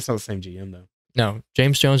 That's not the same GM though. No,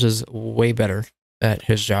 James Jones is way better at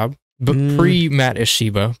his job, but pre Matt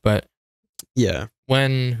Ishiba. But yeah,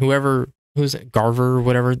 when who's it, Garver or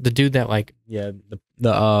whatever, the dude that he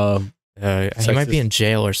might be in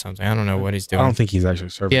jail or something. I don't know what he's doing. I don't think he's actually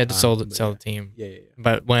serving. He had to sell the team. Yeah.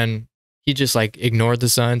 But when he just ignored the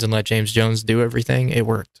Suns and let James Jones do everything, it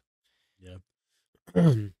worked. Yeah.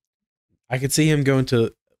 I could see him going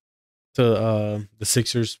to the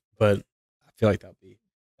Sixers, but I feel like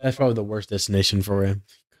that's probably the worst destination for him,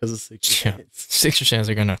 because the Sixers fans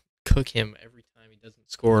are gonna cook him every time he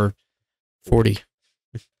doesn't score 40.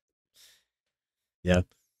 Yeah,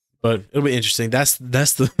 but it'll be interesting. That's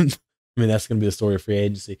that's going to be the story of free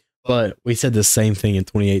agency. But we said the same thing in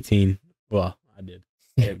 2018. Well, I did.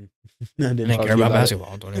 I didn't care about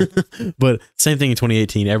basketball. But same thing in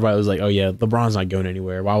 2018. Everybody was like, "Oh yeah, LeBron's not going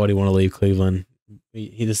anywhere. Why would he want to leave Cleveland?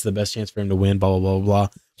 This is the best chance for him to win." Blah blah blah blah.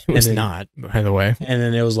 It was not, by the way. And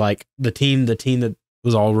then it was like the team that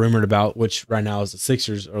was all rumored about, which right now is the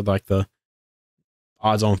Sixers, are like the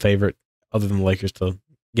odds-on favorite, other than the Lakers, to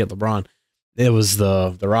get LeBron. It was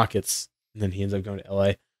the Rockets, and then he ends up going to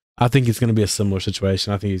LA. I think it's going to be a similar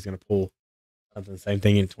situation. I think he's going to pull something. Same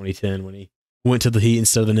thing in 2010 when he went to the Heat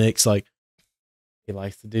instead of the Knicks. Like, he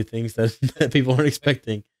likes to do things that people aren't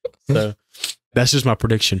expecting. So that's just my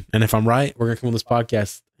prediction. And if I'm right, we're gonna come on this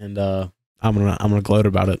podcast and I'm gonna gloat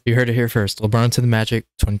about it. You heard it here first. LeBron to the Magic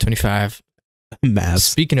 2025. Mavs.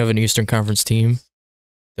 Speaking of an Eastern Conference team,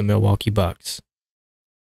 the Milwaukee Bucks.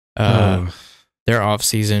 Their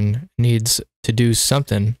offseason needs to do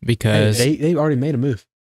something because they already made a move.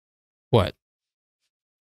 What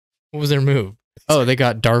was their move? Oh, they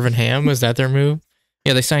got Darvin Ham. Was that their move?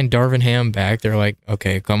 Yeah, they signed Darvin Ham back. They're like,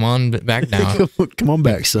 okay, come on back down. Come on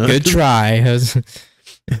back, son. Good try.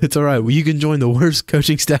 It's all right. Well, you can join the worst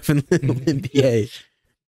coaching staff in the NBA.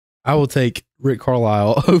 I will take Rick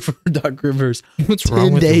Carlisle over Doc Rivers. What's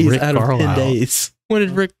wrong with Rick out of Carlisle? 10 days.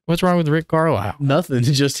 What's wrong with Rick Carlisle? Nothing.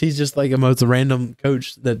 He's just like a most random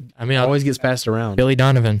coach that always gets passed around. Billy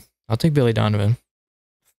Donovan. I'll take Billy Donovan.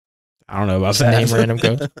 I don't know about that. Name random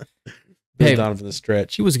coach. Billy Donovan the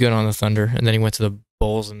stretch. He was good on the Thunder, and then he went to the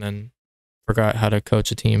Bulls, and then forgot how to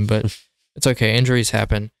coach a team. But it's okay. Injuries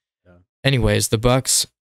happen. Yeah. Anyways, the Bucks,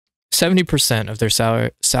 70% of their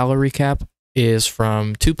salary cap is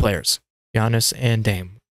from two players, Giannis and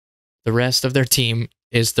Dame. The rest of their team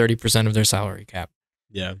is 30% of their salary cap.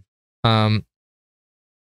 Yeah.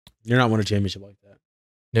 You're not winning a championship like that.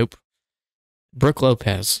 Nope. Brook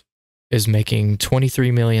Lopez is making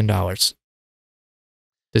 $23 million.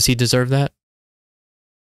 Does he deserve that?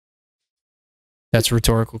 That's a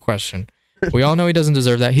rhetorical question. We all know he doesn't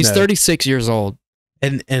deserve that. He's 36 years old.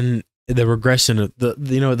 And the regression of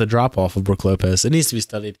the drop off of Brook Lopez, it needs to be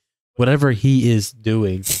studied. Whatever he is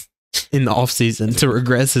doing in the offseason to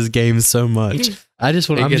regress his game so much. I'm just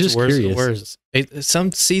curious. Worse.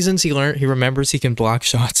 Some seasons he remembers he can block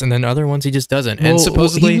shots, and then other ones he just doesn't. And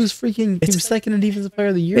supposedly he was second in defensive player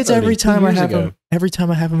of the year. It's every time I have him. Every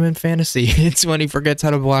time I have him in fantasy, it's when he forgets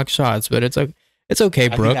how to block shots. But it's okay,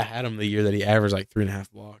 Brooke. I had him the year that he averaged like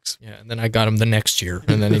 3.5 blocks. Yeah, and then I got him the next year,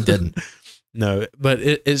 and then he didn't. No, but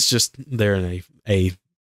it's just they're in a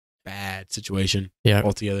bad situation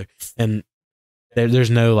altogether, and there's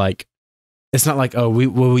no like. It's not like, oh,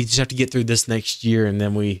 we just have to get through this next year and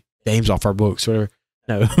then Dame's off our books or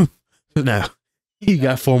whatever. No, you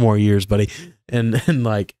got 4 more years, buddy. And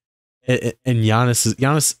like, and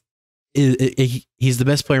Giannis is he's the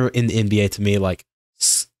best player in the NBA to me. Like,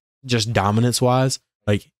 just dominance wise,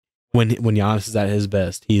 like when Giannis is at his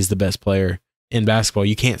best, he's the best player in basketball.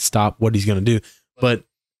 You can't stop what he's gonna do. But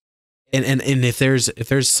and if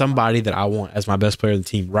there's somebody that I want as my best player of the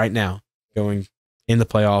team right now going in the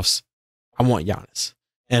playoffs, I want Giannis,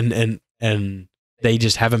 and they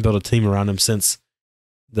just haven't built a team around him since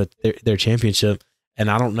their championship, and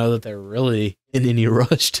I don't know that they're really in any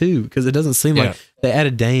rush too, because it doesn't seem like they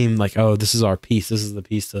added Dame. Like, oh, this is our piece. This is the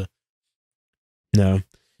piece to. No,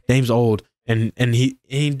 Dame's old, and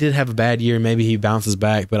he did have a bad year. Maybe he bounces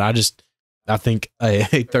back, but I think a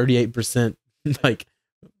 38% like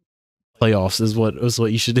playoffs is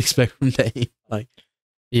what you should expect from Dame. Like,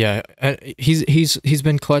 yeah, he's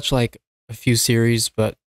been clutch like a few series,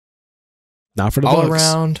 but not for the all Bucks.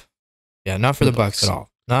 Around. Yeah, not for the Bucks at all.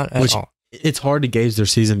 Not at all. It's hard to gauge their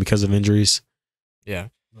season because of injuries. Yeah,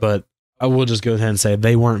 but I will just go ahead and say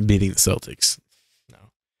they weren't beating the Celtics. No,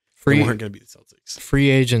 they weren't going to beat the Celtics. Free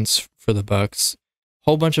agents for the Bucks.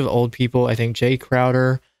 Whole bunch of old people. I think Jay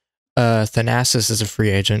Crowder, Thanasis is a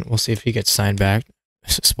free agent. We'll see if he gets signed back.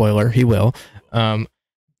 Spoiler, he will.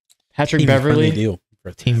 Patrick Beverley, deal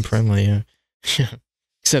team friendly. Yeah.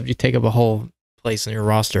 Except you take up a whole place in your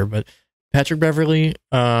roster. But Patrick Beverley,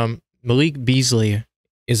 Malik Beasley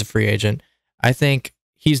is a free agent. I think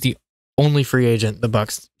he's the only free agent the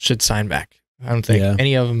Bucks should sign back. I don't think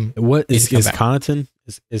any of them. What is Connaughton?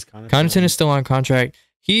 Is Connaughton is still on contract.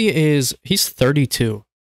 He's 32.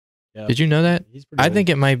 Yeah. Did you know that? I think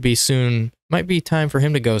it might be soon. Might be time for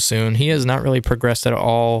him to go soon. He has not really progressed at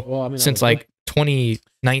all since like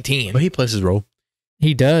 2019. But he plays his role.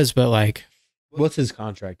 He does, but like, what's his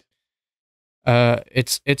contract?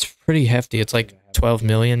 It's pretty hefty. It's like 12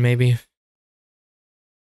 million, maybe.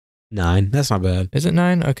 9. That's not bad. Is it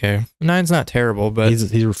 9? Okay, 9's not terrible, but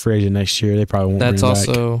he's a free agent next year. They probably won't. That's bring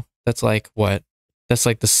also back. That's like what? That's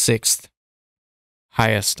like the 6th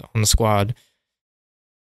highest on the squad.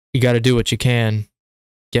 You got to do what you can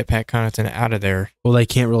get Pat Connaughton out of there. Well, they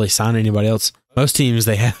can't really sign anybody else. Most teams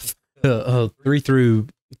they have 3 through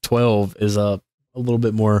 12 is a little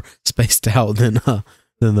bit more spaced out than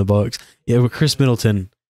the Bucks. Yeah, with Chris Middleton,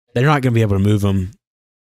 they're not going to be able to move him.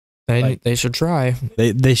 They should try.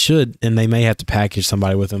 They should, and they may have to package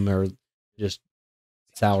somebody with them or just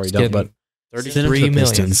salary dump. But send them to the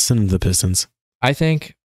Pistons. Send them to the Pistons. I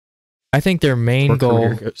think their main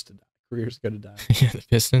goal. Career's going to die. Yeah, the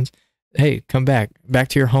Pistons. Hey, come back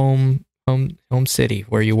to your home city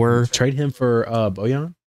where you were. Trade him for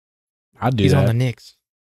Bojan. I'd do He's that. on the Knicks.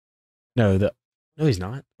 No, he's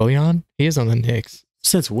not. Bojan? He is on the Knicks.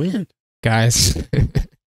 Since when, guys?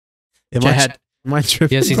 Am I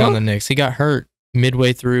tripping? Yes, he's on the Knicks. He got hurt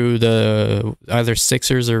midway through the either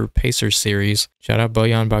Sixers or Pacers series. Shout out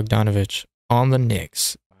Bojan Bogdanovic on the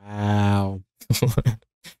Knicks. Wow.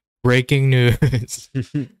 Breaking news.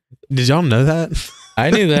 Did y'all know that?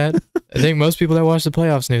 I knew that. I think most people that watched the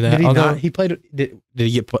playoffs knew that. Did he not? He played. Did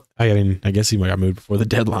he get put? I mean, I guess he might have moved before the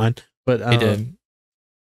deadline. But he did.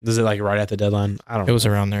 Was it like right at the deadline? I don't know. It was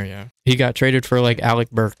around there, yeah. He got traded for like Alec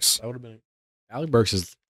Burks. That would have been. Alec Burks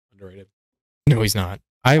is underrated. No, he's not.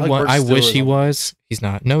 I wish he was. He's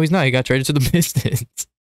not. No, he's not. He got traded to the Pistons.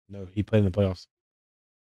 No, he played in the playoffs.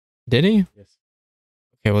 Did he? Yes.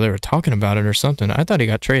 Okay, well, they were talking about it or something. I thought he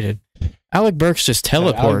got traded. Alec Burks just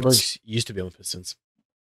teleports. Alec Burks used to be on the Pistons.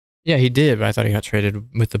 Yeah, he did, but I thought he got traded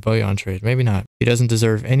with the Bojan trade. Maybe not. He doesn't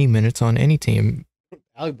deserve any minutes on any team.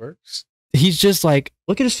 Alec Burks? He's just like,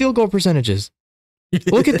 look at his field goal percentages.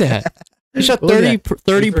 Look at that. He shot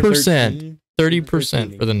 30%.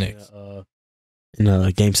 30% for the Knicks.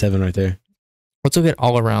 In Game 7 right there. Let's look at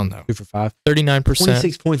all around, though. 2 for 5. 39%.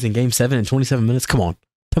 26 points in Game 7 in 27 minutes. Come on.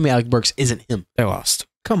 Tell me Alec Burks isn't him. They lost.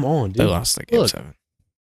 Come on, dude. They lost like Game 7.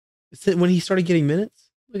 When he started getting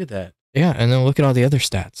minutes, look at that. Yeah, and then look at all the other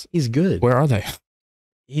stats. He's good. Where are they?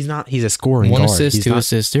 He's not. He's a scoring guard. 1 assist, he's 2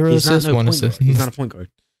 assists, 0 assists, 1 assist. He's not a point guard.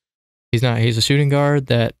 He's not. He's a shooting guard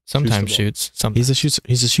that sometimes shoots. Sometimes.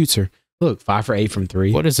 He's a shooter. Look, 5 for 8 from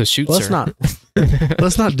 3. What is a shooter?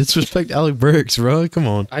 Let's not disrespect Alec Burks, bro. Come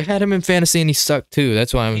on. I had him in fantasy and he sucked too.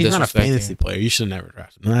 That's why I'm disrespecting. He's not a fantasy player. You should have never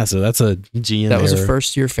drafted him. That's a GM. That was a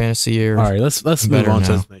first year fantasy year. All right, let's move on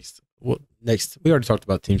to next. Next, we already talked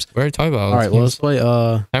about teams. We already talked about. All right, well, let's play.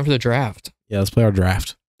 Time for the draft. Yeah, let's play our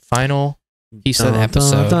draft. Final piece of the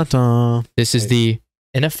episode. This is the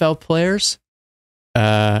NFL players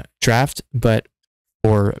draft, but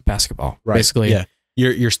for basketball. Right. Basically, yeah.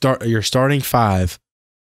 Your starting 5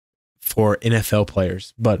 for NFL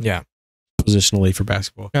players, but yeah, positionally for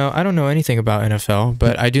basketball. Now, I don't know anything about NFL,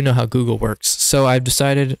 but I do know how Google works. So I've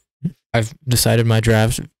decided my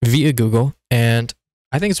draft via Google, and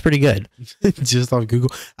I think it's pretty good. Just on Google.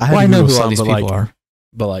 I know who all these people are.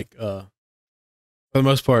 But for the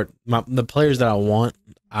most part, the players that I want,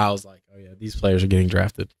 I was like, oh yeah, these players are getting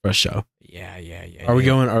drafted for a show. Yeah. Are we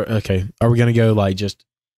going? Okay. Are we gonna go like just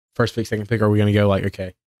first pick, second pick? Or are we gonna go like,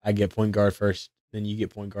 okay, I get point guard first, then you get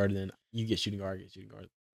point guard, and then you get shooting guard, I get shooting guard.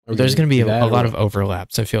 There's gonna be a lot of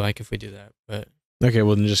overlaps. I feel like if we do that, but okay,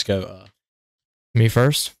 well then just go. Me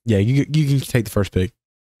first? Yeah, you can take the first pick.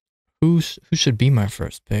 Who should be my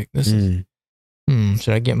first pick? This is.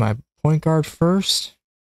 Should I get my point guard first?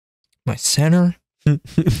 My center?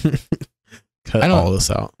 Cut all this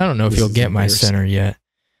out. I don't know if you'll get my center yet.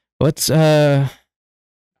 Let's. I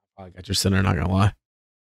got your center. Not gonna lie.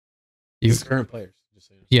 These current players.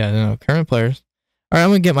 Yeah, no, current players. All right, I'm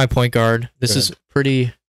gonna get my point guard. This is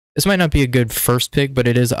pretty. This might not be a good first pick, but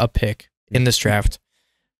it is a pick in this draft.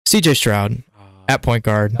 CJ Stroud at point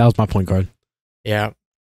guard. That was my point guard. Yeah.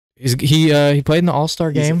 He played in the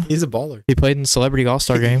All-Star game. He's a baller. He played in the Celebrity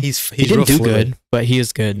All-Star game. He didn't do good, but he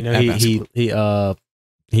is good. You know,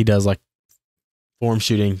 he does like form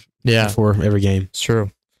shooting. Yeah, for every game. It's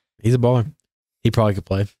true. He's a baller. He probably could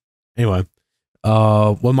play. Anyway,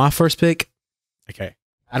 well, my first pick. Okay,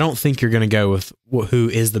 I don't think you're gonna go with who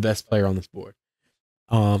is the best player on this board.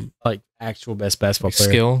 Like actual best basketball player.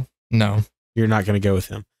 Skill? No, you're not gonna go with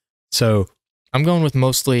him. So I'm going with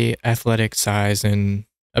mostly athletic size and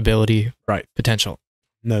ability, right? Potential.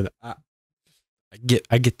 No, I get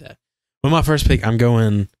that. With my first pick, I'm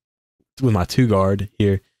going with my 2 guard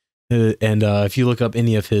here, and if you look up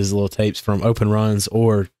any of his little tapes from open runs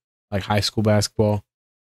or like high school basketball,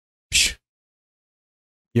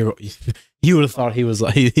 you would have thought he was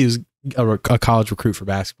like he was a college recruit for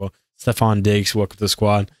basketball. Stephon Diggs, welcome to the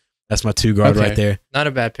squad. That's my 2 guard right there. Not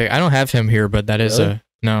a bad pick. I don't have him here, but that is a.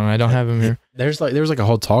 No, I don't have him here. There was like a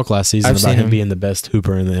whole talk last season about him being the best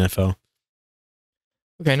hooper in the NFL.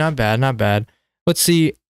 Okay, not bad. Let's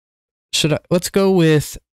see. Let's go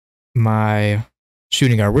with my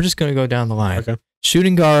shooting guard. We're just gonna go down the line. Okay.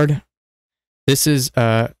 Shooting guard. This is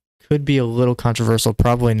could be a little controversial.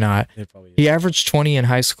 Probably not. He averaged 20 in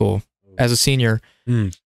high school as a senior.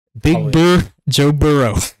 Big Burr, Joe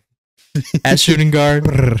Burrow at shooting guard.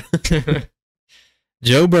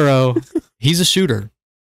 Joe Burrow. He's a shooter.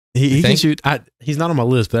 He can shoot. He's not on my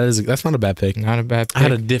list, but that's not a bad pick. Not a bad pick. I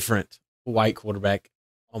had a different white quarterback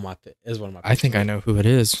on my pick. Is one of my picks. I think I know who it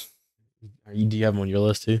is. Do you have him on your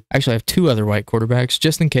list too? Actually, I have two other white quarterbacks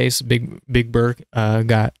just in case Big Burr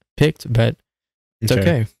got picked, but it's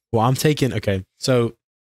okay. Well, I'm taking. Okay, so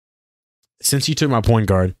since you took my point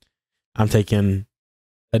guard, I'm taking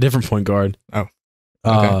a different point guard. Oh,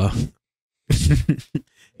 okay.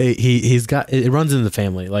 He's got it runs in the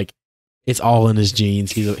family. Like it's all in his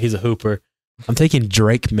genes. He's a hooper. I'm taking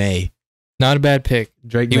Drake May. Not a bad pick.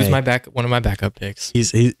 Drake May. He was one of my backup picks.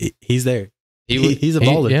 He's there. He's a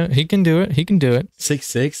baller. Yeah, he can do it.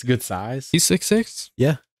 6'6", good size. He's 6'6"?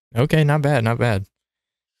 Yeah. Okay, not bad.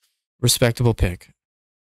 Respectable pick.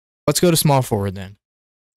 Let's go to small forward then.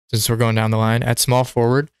 Since we're going down the line. At small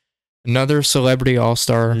forward, another celebrity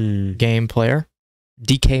all-star game player,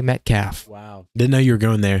 DK Metcalf. Wow. Didn't know you were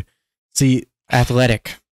going there. See,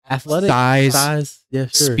 athletic. Size. Yeah,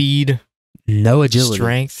 sure. Speed. No agility.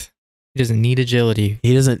 Strength. He doesn't need agility.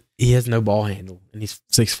 He has no ball handle, and he's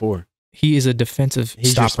 6'4". He is a defensive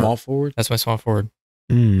He's stopper. Your small forward? That's my small forward.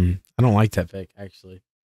 I don't like that pick, actually.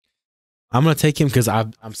 I'm going to take him because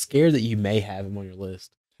I'm scared that you may have him on your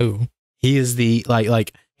list. Who? He is the,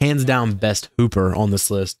 like hands down best hooper on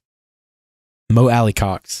this list. Mo Alley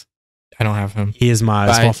Cox. I don't have him. He is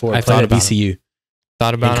my small forward. I played at ECU.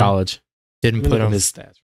 Thought about in college. Didn't put him. His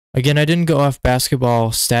stats. Again, I didn't go off basketball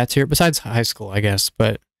stats here, besides high school, I guess,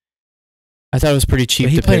 but I thought it was pretty cheap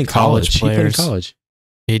to pick college players. He played in college.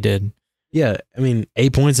 He did. Yeah, I mean,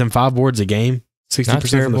 8 points and 5 boards a game,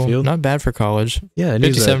 60% from the field. Not bad for college. Yeah,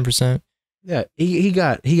 57%. Yeah, he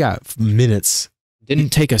got minutes.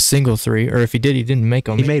 Didn't take a single three, or if he did, he didn't make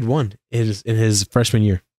them. He made one in his freshman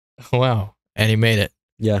year. Wow, and he made it.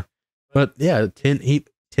 Yeah, but yeah, 10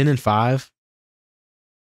 and 5,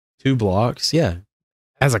 2 blocks. Yeah,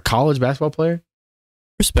 as a college basketball player,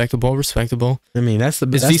 respectable. I mean, that's the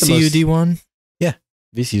is VCU D1. Yeah,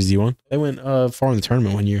 VCU's D1. They went far in the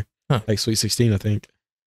tournament one year. Huh. Like Sweet 16, I think.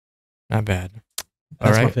 Not bad.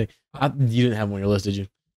 That's all my pick. You didn't have him on your list, did you?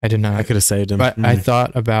 I did not. I could have saved him. But I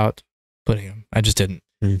thought about putting him. I just didn't.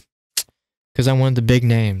 Because I wanted the big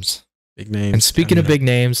names. Big names. And speaking of big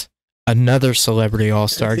names, another celebrity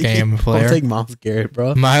all-star game player. I'll take Myles Garrett,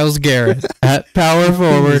 bro. Myles Garrett at power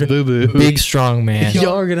forward. Big strong man.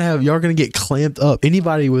 Y'all are gonna get clamped up.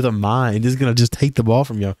 Anybody with a mind is gonna just take the ball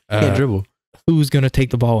from you. Can't dribble. Who's going to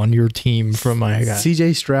take the ball on your team from my guy?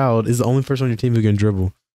 CJ Stroud is the only person on your team who can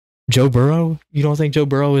dribble. Joe Burrow? You don't think Joe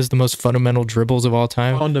Burrow is the most fundamental dribbles of all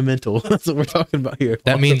time? Fundamental. That's what we're talking about here.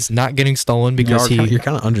 That means not getting stolen because you're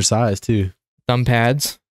kind of undersized too. Thumb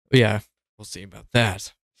pads. Yeah, we'll see about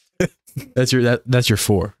that. That's your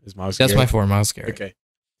 4. Is Myles Garrett. That's my 4, Myles Garrett. Okay.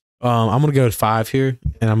 I'm gonna go to 5 here,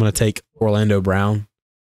 and I'm gonna take Orlando Brown.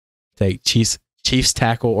 Take Chiefs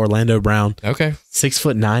tackle Orlando Brown. Okay.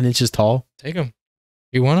 6'9" tall. Take him.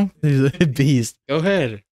 You want him? He's a beast. Go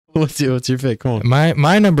ahead. What's your pick? Come on.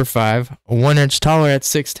 My number 5, 1 inch taller at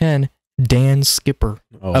 6'10", Dan Skipper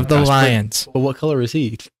of the Lions. Well, what color is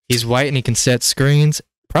he? He's white and he can set screens.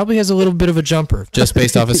 Probably has a little bit of a jumper just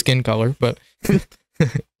based off his skin color, but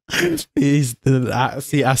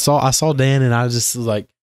I saw Dan and I just was like,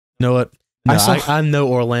 you know what? No, I know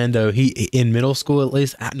Orlando. He in middle school at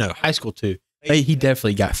least. No, high school too. He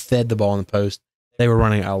definitely got fed the ball in the post. They were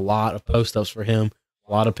running a lot of post ups for him,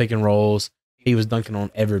 a lot of pick and rolls. He was dunking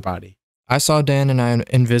on everybody. I saw Dan and I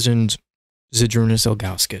envisioned Zydrunas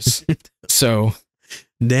Ilgauskas. So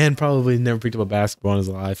Dan probably never picked up a basketball in his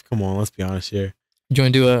life. Come on, let's be honest here. Do you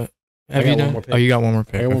want to do a? Have you done? Oh, you got one more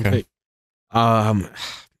pick. I got one pick.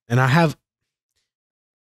 And I have.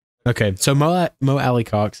 Okay, so Mo Alley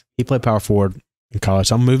Cox, he played power forward in college.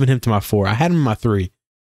 So I'm moving him to my 4. I had him in my 3,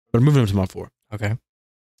 but I'm moving him to my 4. Okay.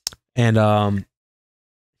 And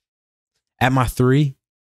at my 3,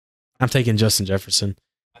 I'm taking Justin Jefferson.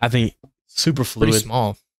 I think super fluid. Pretty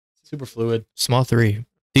small. Super fluid. Small 3.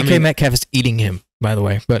 DK Metcalf is eating him, by the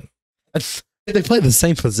way, but they play the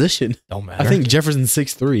same position. Don't matter. I think Jefferson's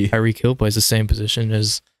 6'3". Tyreek Hill plays the same position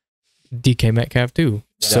as DK Metcalf too.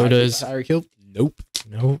 So does Tyreek Hill. Nope.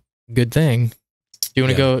 Good thing. Do you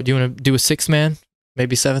want to go? Do you want to do a 6th man,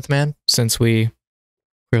 maybe 7th man? Since we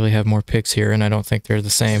clearly have more picks here, and I don't think they're the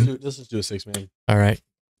same. Let's just do a 6 man. All right.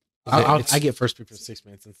 I get first pick for 6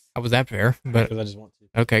 man. Since how was that fair? But because I just want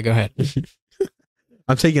to. Okay, go ahead.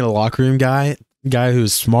 I'm taking a locker room guy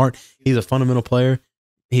who's smart. He's a fundamental player.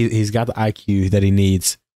 he's got the IQ that he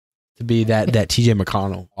needs to be that TJ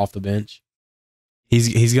McConnell off the bench.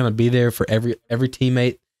 He's gonna be there for every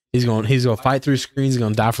teammate. He's gonna fight through screens. He's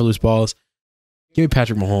gonna die for loose balls. Give me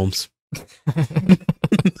Patrick Mahomes.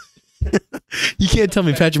 You can't tell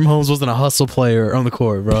me Patrick Mahomes wasn't a hustle player on the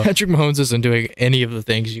court, bro. Patrick Mahomes isn't doing any of the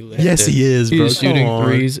things you listed. Yes, he is, bro. He's shooting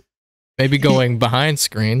threes, maybe going behind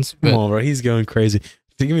screens. Come on, bro. He's going crazy.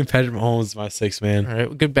 So give me Patrick Mahomes as my sixth man. All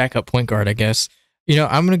right, good backup point guard, I guess. You know,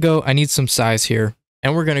 I'm gonna go. I need some size here,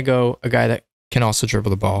 and we're gonna go a guy that can also dribble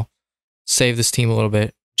the ball, save this team a little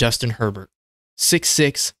bit. Justin Herbert,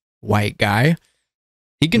 6'6", white guy.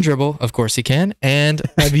 He can dribble, of course he can. And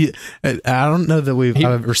have you? I don't know that I've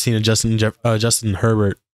ever seen a Justin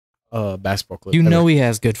Herbert basketball clip. You know he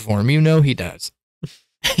has good form. You know he does.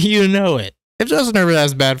 You know it. If Justin Herbert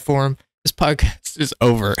has bad form, this podcast is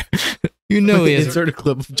over. You know he has. Insert a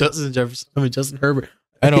clip of Justin Herbert.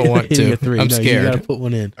 I don't want to. I'm scared. You gotta put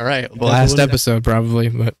one in. All right, last episode probably,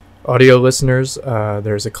 but audio listeners,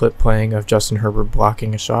 there's a clip playing of Justin Herbert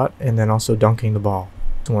blocking a shot and then also dunking the ball.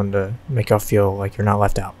 Just wanted to make y'all feel like you're not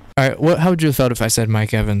left out. All right, how would you have felt if I said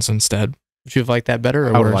Mike Evans instead? Would you have liked that better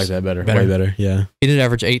or I would worse? like that better. Way better. Yeah. He did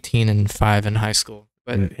average 18 and 5 in high school,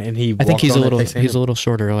 but and he. I think he's a little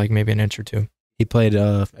shorter, like maybe an inch or two. He played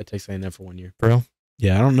at Texas A&M for 1 year. For real?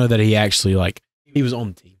 Yeah, I don't know that he actually he was on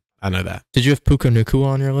the team. I know that. Did you have Puka Nacua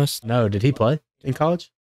on your list? No. Did he play in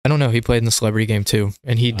college? I don't know. He played in the celebrity game too,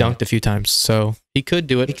 and he dunked a few times, so he could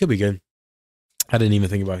do it. He could be good. I didn't even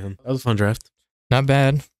think about him. That was a fun draft. Not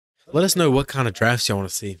bad. Let us know what kind of drafts y'all want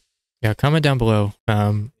to see. Yeah, comment down below.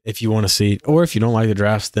 If you want to see, or if you don't like the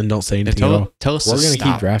drafts, then don't say anything at all. Tell us We're going to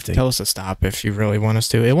keep drafting. Tell us to stop if you really want us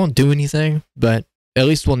to. It won't do anything, but at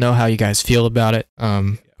least we'll know how you guys feel about it.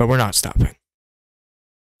 But we're not stopping.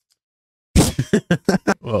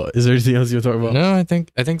 Well, is there anything else you want to talk about? No, I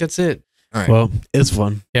think that's it. All right. Well, it was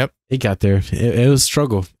fun. Yep. It got there. It was a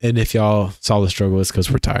struggle. And if y'all saw the struggle, it's because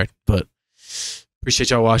we're tired. But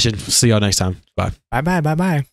appreciate y'all watching. See y'all next time. Bye. Bye.